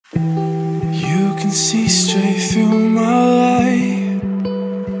You can see straight through my light.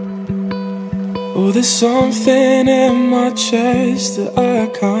 Oh, there's something in my chest that I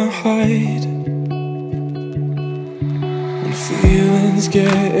can't hide. When feelings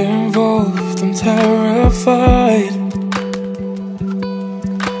get involved, I'm terrified.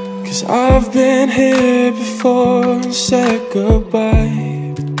 'Cause I've been here before and said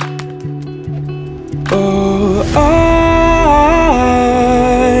goodbye. Oh,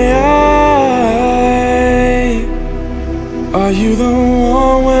 are you the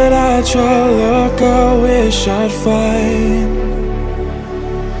one when I try to look I wish I'd find?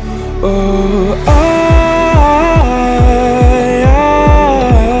 Oh,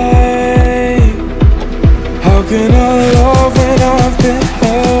 how can I love when I've been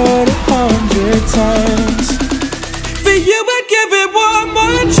hurt 100 times? For you I'd give it one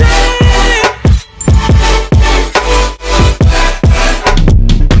more try.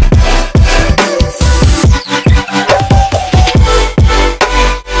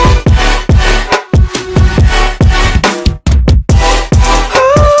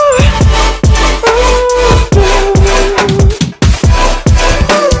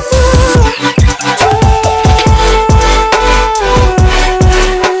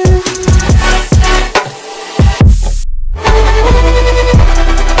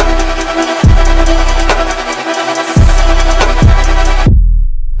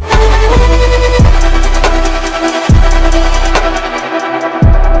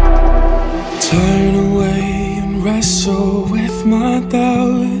 Turn away and wrestle with my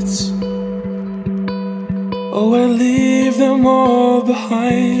doubts. Oh, I leave them all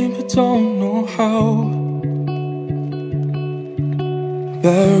behind, but don't know how.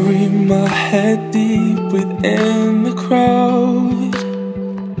 Bury my head deep within the crowd,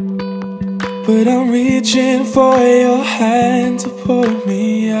 but I'm reaching for your hand to pull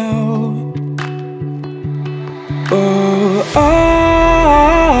me out. Oh,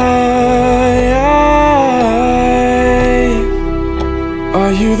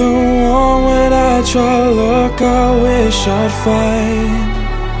 are you the one when I try to look I wish I'd find?